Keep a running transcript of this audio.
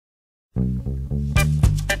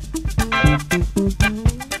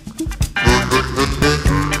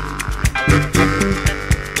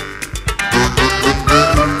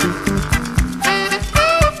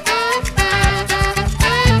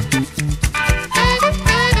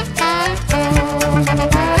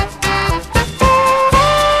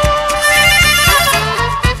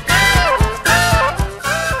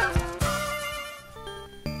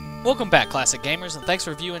Welcome back, Classic Gamers, and thanks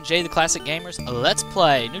for viewing Jay the Classic Gamers. Let's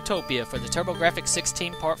play Neutopia for the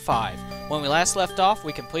TurboGrafx-16 Part 5. When we last left off,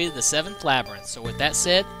 we completed the 7th labyrinth, so with that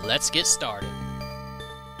said, let's get started.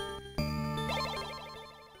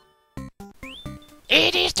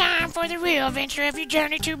 It is time for the real adventure of your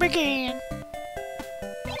journey to begin.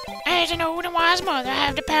 As an old and wise mother, I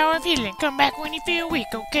have the power of healing. Come back when you feel weak,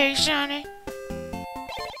 okay, Sonny?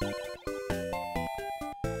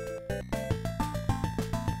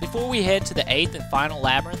 Before we head to the 8th and final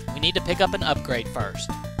labyrinth, we need to pick up an upgrade first.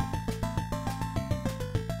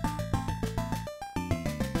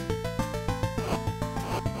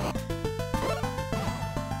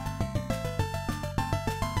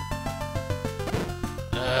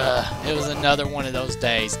 It was another one of those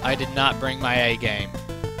days. I did not bring my A game.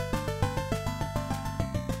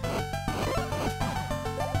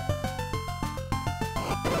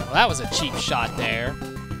 Well, that was a cheap shot there.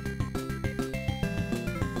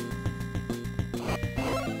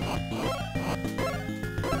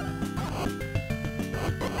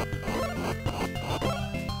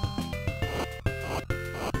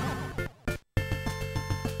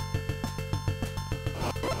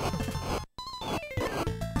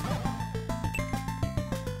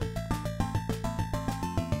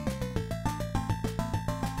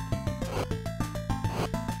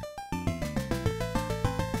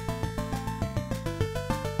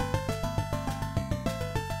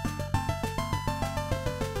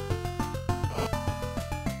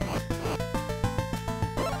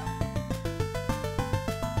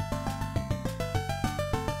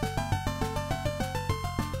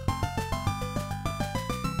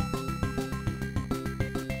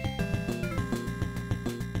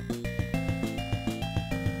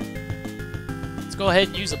 Let's go ahead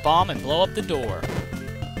and use a bomb and blow up the door.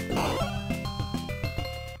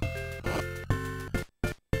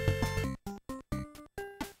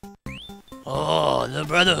 Oh, the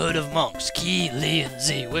Brotherhood of Monks, Ki, Li, and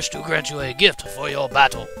Z wish to grant you a gift for your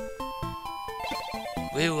battle.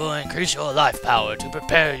 We will increase your life power to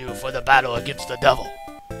prepare you for the battle against the devil.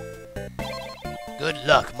 Good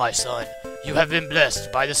luck, my son. You have been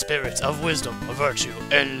blessed by the spirits of wisdom, virtue,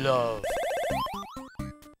 and love.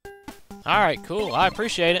 Alright, cool. I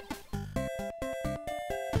appreciate it.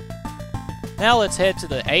 Now let's head to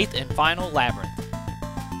the 8th and final labyrinth.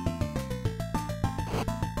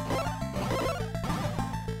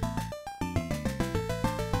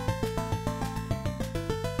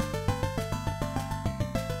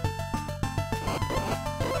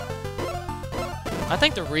 I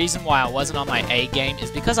think the reason why I wasn't on my A game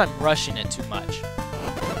is because I'm rushing it too much.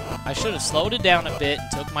 I should have slowed it down a bit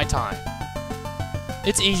and took my time.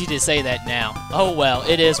 It's easy to say that now. Oh well,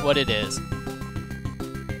 it is what it is.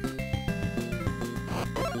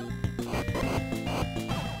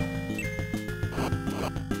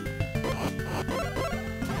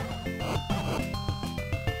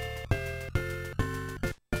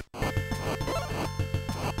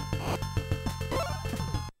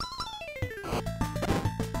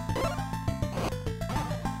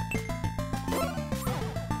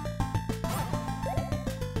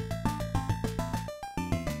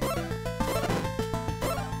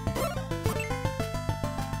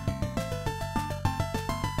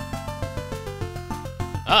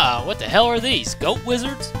 Ah, what the hell are these? Goat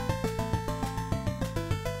wizards?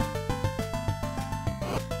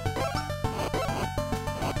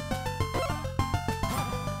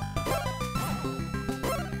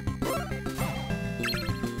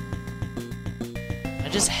 I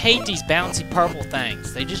just hate these bouncy purple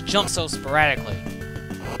things. They just jump so sporadically.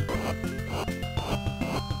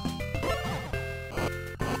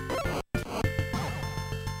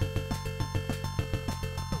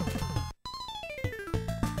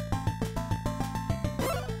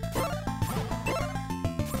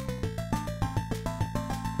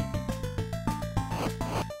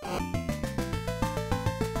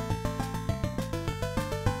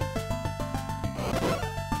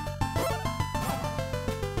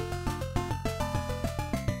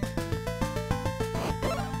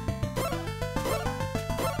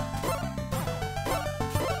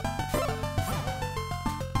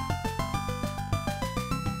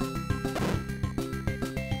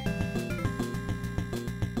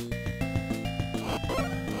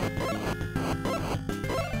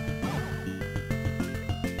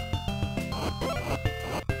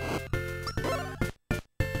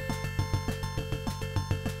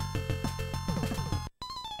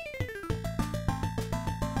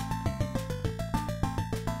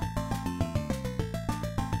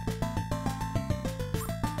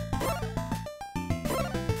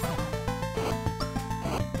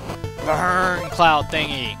 Burn, cloud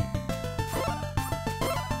thingy.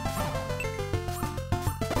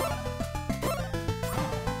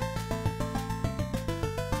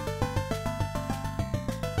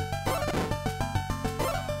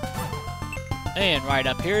 And right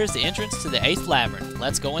up here is the entrance to the 8th labyrinth.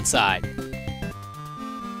 Let's go inside.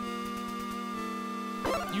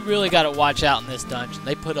 You really gotta watch out in this dungeon.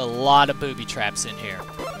 They put a lot of booby traps in here.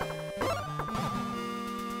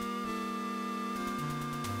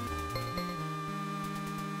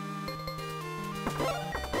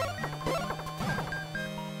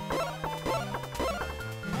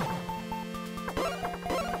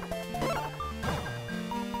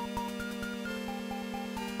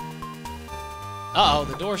 Uh-oh,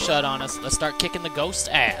 the door shut on us. Let's start kicking the ghost's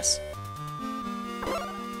ass.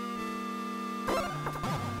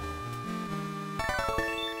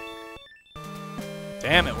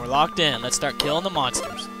 Damn it, we're locked in. Let's start killing the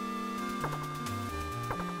monsters.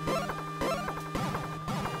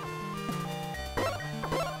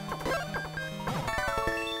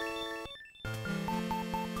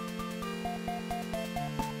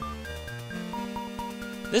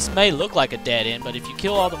 This may look like a dead end, but if you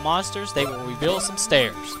kill all the monsters, they will reveal some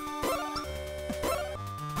stairs.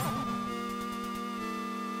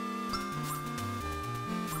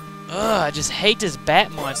 Ugh, I just hate this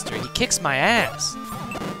bat monster. He kicks my ass.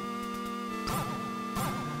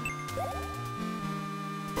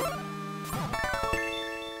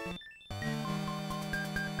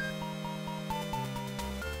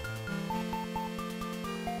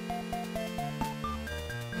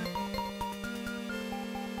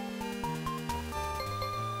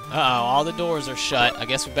 Uh-oh, all the doors are shut. I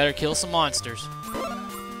guess we better kill some monsters.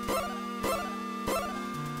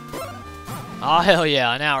 Oh, hell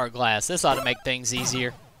yeah, an hourglass. This ought to make things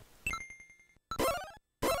easier.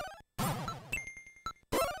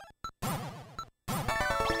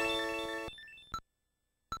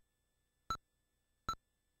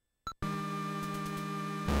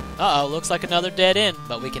 Uh-oh, looks like another dead end,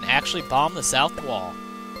 but we can actually bomb the south wall.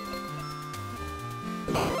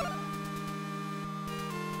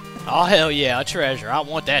 Oh, hell yeah, a treasure. I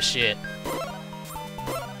want that shit.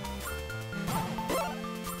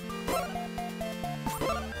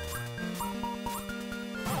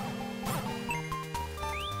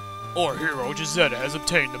 Our hero Gisetta has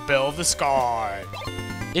obtained the Bell of the Sky.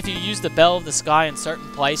 If you use the Bell of the Sky in certain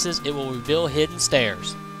places, it will reveal hidden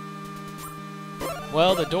stairs.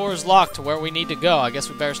 Well, the door is locked to where we need to go. I guess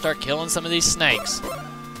we better start killing some of these snakes.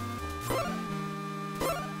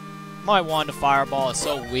 My wand of fireball is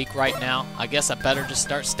so weak right now, I guess I better just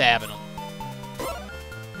start stabbing them.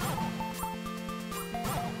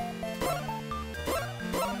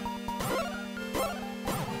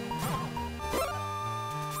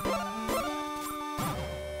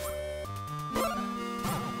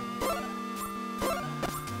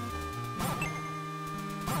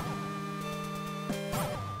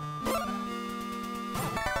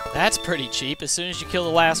 That's pretty cheap. As soon as you kill the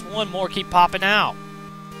last one, more keep popping out.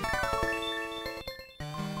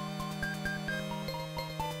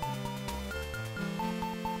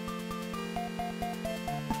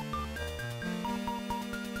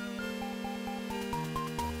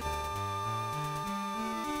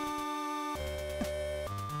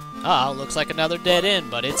 Uh-oh, looks like another dead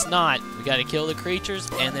end, but it's not. We gotta kill the creatures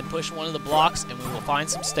and then push one of the blocks and we will find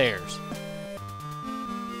some stairs.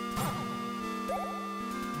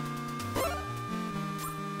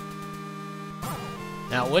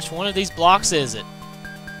 Now, which one of these blocks is it?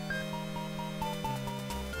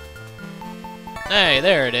 Hey,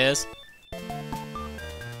 there it is.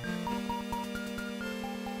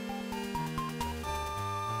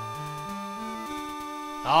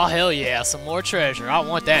 Oh, hell yeah, some more treasure. I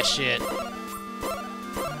want that shit.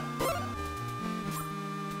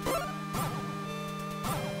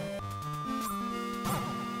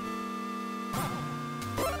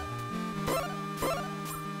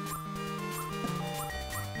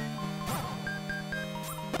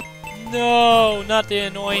 No, not the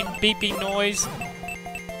annoying beeping noise.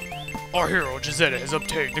 Our hero Gisetta has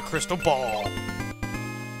obtained the crystal ball.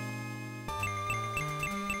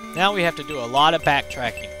 Now we have to do a lot of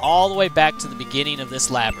backtracking, all the way back to the beginning of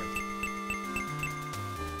this labyrinth.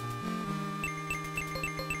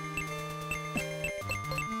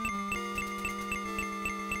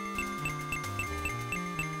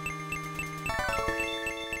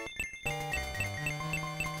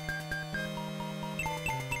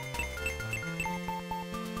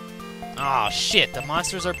 Aw, shit, the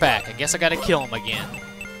monsters are back. I guess I gotta kill them again.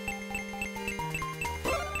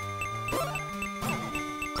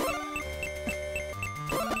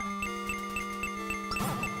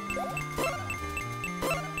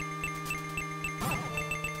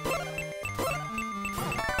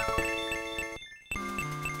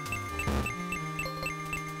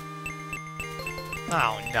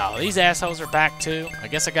 Oh no, these assholes are back too. I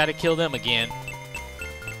guess I gotta kill them again.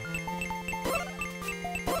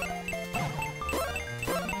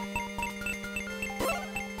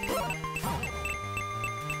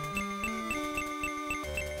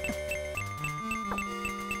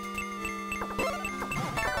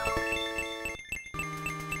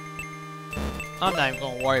 I'm not even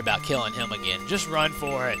gonna worry about killing him again. Just run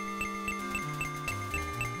for it.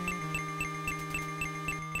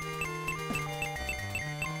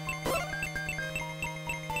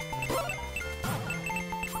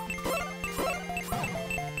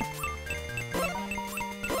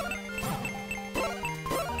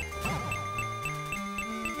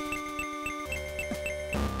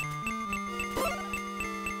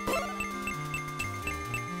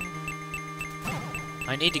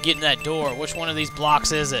 I need to get in that door. Which one of these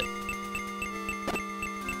blocks is it?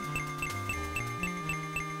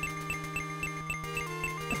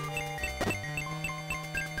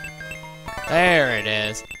 There it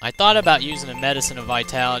is. I thought about using a Medicine of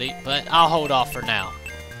Vitality, but I'll hold off for now.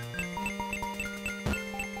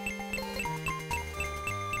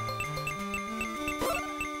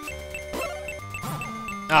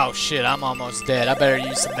 Oh shit, I'm almost dead. I better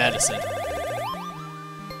use some medicine.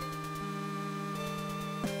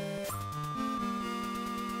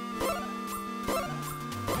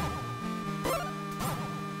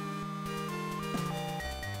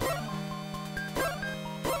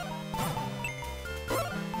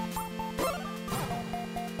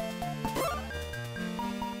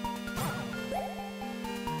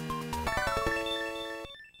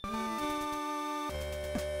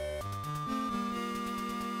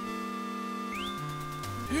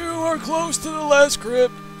 You are close to the last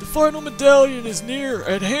crypt. The final medallion is near,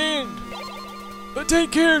 at hand. But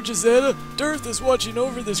take care, Gisetta. Dirth is watching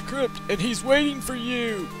over this crypt, and he's waiting for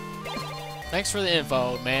you. Thanks for the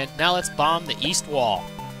info, old man. Now let's bomb the east wall.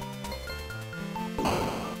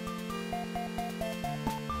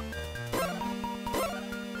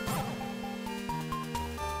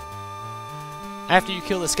 After you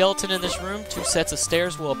kill the skeleton in this room, 2 sets of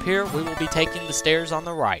stairs will appear. We will be taking the stairs on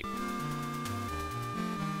the right.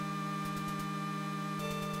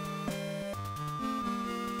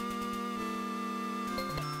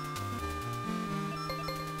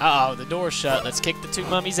 Uh-oh, the door's shut. Let's kick the 2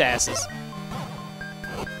 mummies' asses.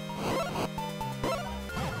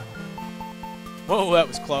 Whoa, that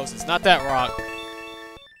was close. It's not that rock.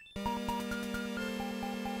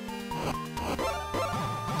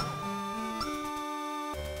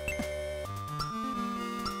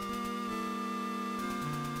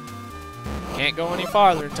 Can't go any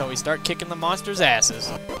farther until we start kicking the monsters'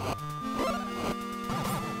 asses.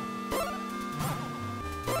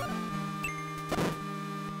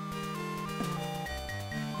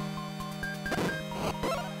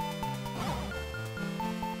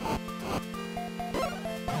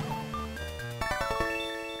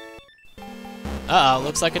 Uh-oh,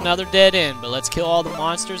 looks like another dead end, but let's kill all the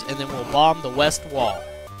monsters and then we'll bomb the west wall.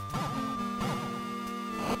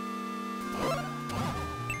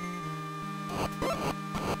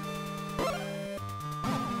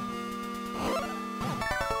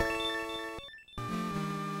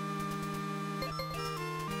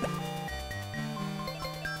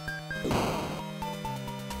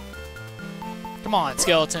 Come on,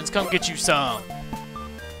 skeletons, come get you some.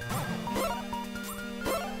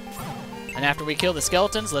 And after we kill the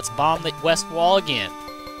skeletons, let's bomb the west wall again.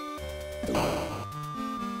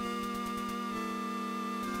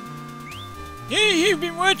 Hey, I've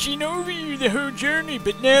been watching over you the whole journey,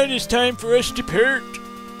 but now it is time for us to part.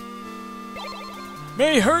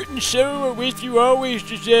 My heart and soul are with you always,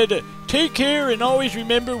 Gisetta. Take care and always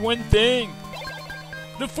remember one thing.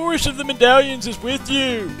 The force of the medallions is with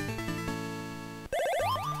you.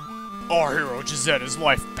 Our hero Gisetta's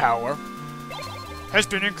life power has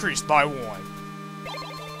been increased by 1.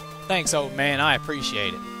 Thanks, old man, I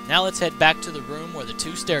appreciate it. Now let's head back to the room where the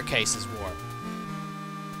 2 staircases were.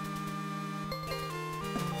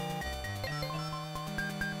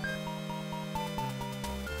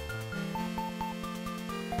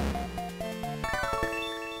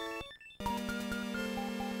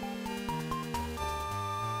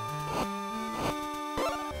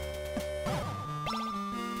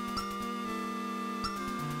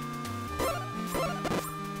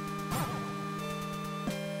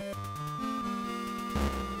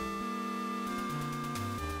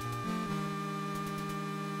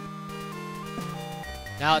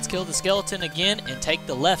 Now let's kill the skeleton again and take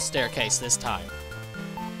the left staircase this time.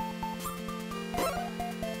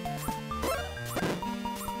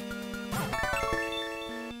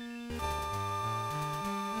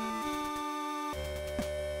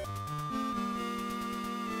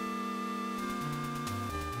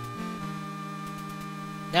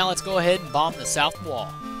 Now let's go ahead and bomb the south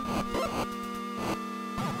wall.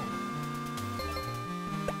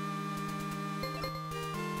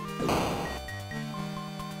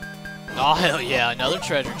 Oh hell yeah, another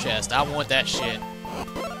treasure chest. I want that shit.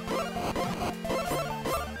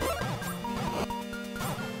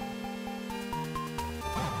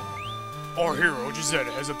 Our hero,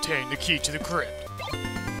 Gisetta, has obtained the key to the crypt.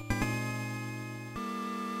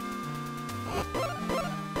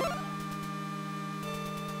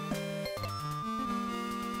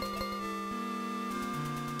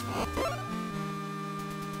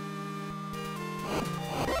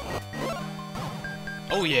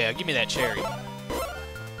 Oh yeah, give me that cherry.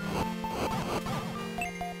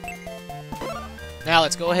 Now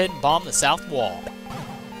let's go ahead and bomb the south wall.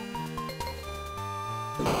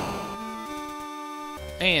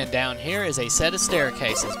 And down here is a set of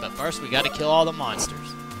staircases, but first we gotta kill all the monsters.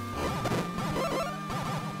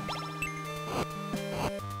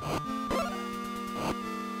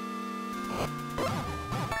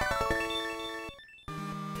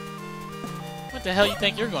 What the hell you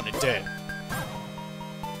think you're gonna do?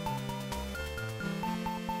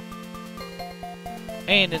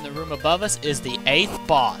 And in the room above us is the 8th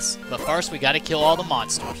boss, but first we gotta kill all the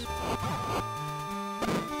monsters.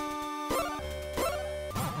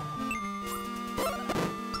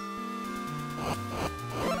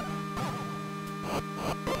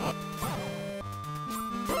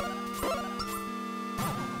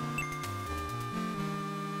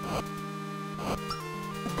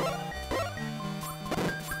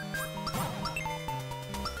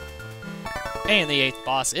 And the 8th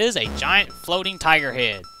boss is a giant floating tiger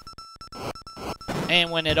head. And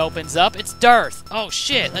when it opens up, it's Dearth! Oh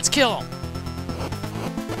shit, let's kill him!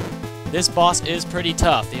 This boss is pretty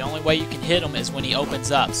tough. The only way you can hit him is when he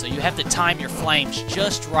opens up, so you have to time your flames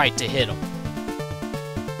just right to hit him.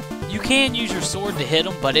 You can use your sword to hit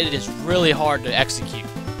him, but it is really hard to execute.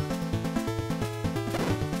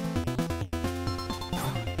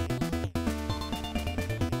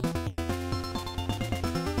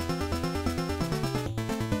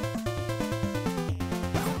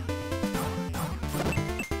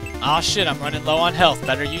 Aw shit, I'm running low on health.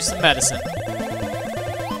 Better use some medicine.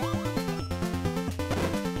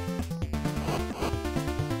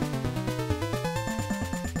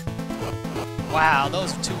 Wow,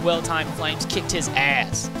 those two well-timed flames kicked his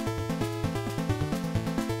ass.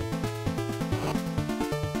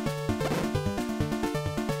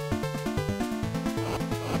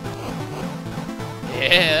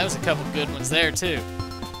 Yeah, that was a couple good ones there too.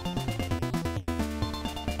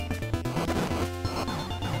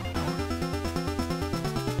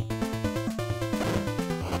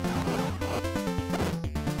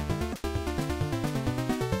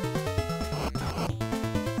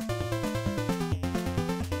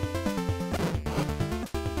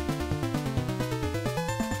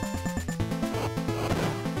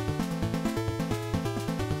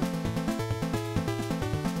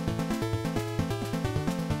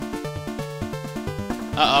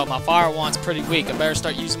 Uh-oh, my fire wand's pretty weak. I better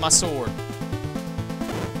start using my sword.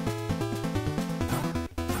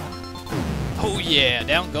 Oh yeah,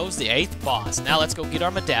 down goes the 8th boss. Now let's go get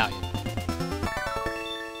our medallion.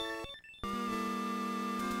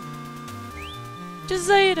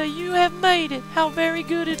 Gisetta, you have made it. How very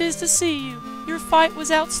good it is to see you. Your fight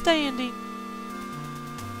was outstanding.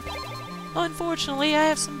 Unfortunately, I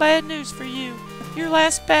have some bad news for you. Your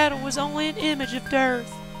last battle was only an image of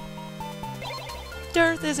Dearth.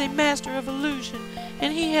 Dearth is a master of illusion,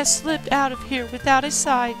 and he has slipped out of here without a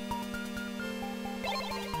sight.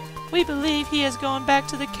 We believe he has gone back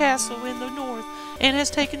to the castle in the north and has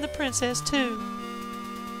taken the princess too.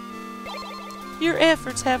 Your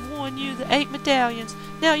efforts have won you the 8 medallions.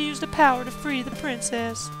 Now use the power to free the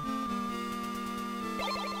princess.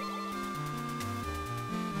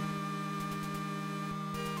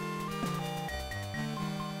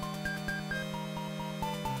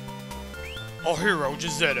 Our hero,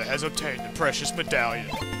 Gisetta, has obtained the precious medallion.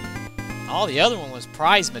 All the other one was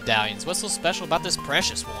prize medallions. What's so special about this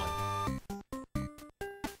precious one?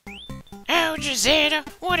 Oh, Gisetta,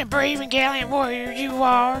 what a brave and gallant warrior you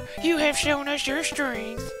are. You have shown us your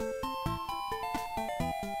strength.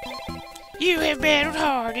 You have battled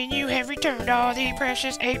hard, and you have returned all the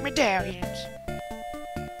precious 8 medallions.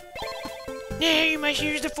 Now you must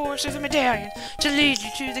use the force of the medallion to lead you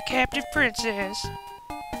to the captive princess.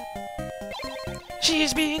 She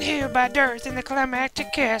is being held by Dearth in the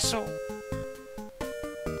climactic castle.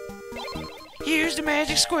 Use the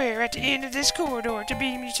magic square at the end of this corridor to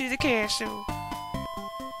beam you to the castle.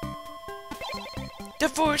 The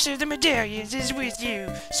force of the medallions is with you,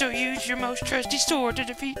 so use your most trusty sword to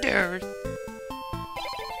defeat Dearth.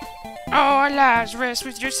 All our lives rest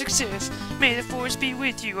with your success. May the force be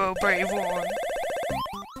with you, oh brave one.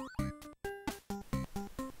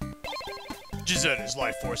 Gisetta's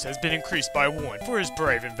life force has been increased by 1 for his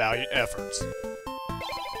brave and valiant efforts.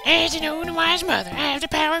 As an old and wise mother, I have the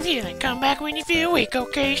power of healing. Come back when you feel weak,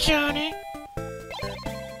 okay, Shawnee?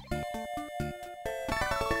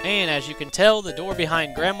 And as you can tell, the door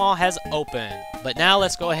behind Grandma has opened. But now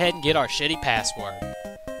let's go ahead and get our shitty password.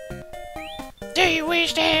 Do you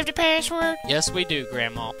wish to have the password? Yes, we do,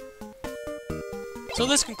 Grandma. So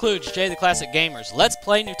this concludes Jay the Classic Gamer's Let's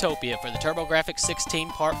Play Neutopia for the TurboGrafx-16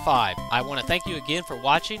 Part 5. I want to thank you again for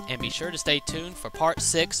watching, and be sure to stay tuned for Part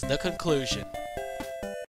 6, The Conclusion.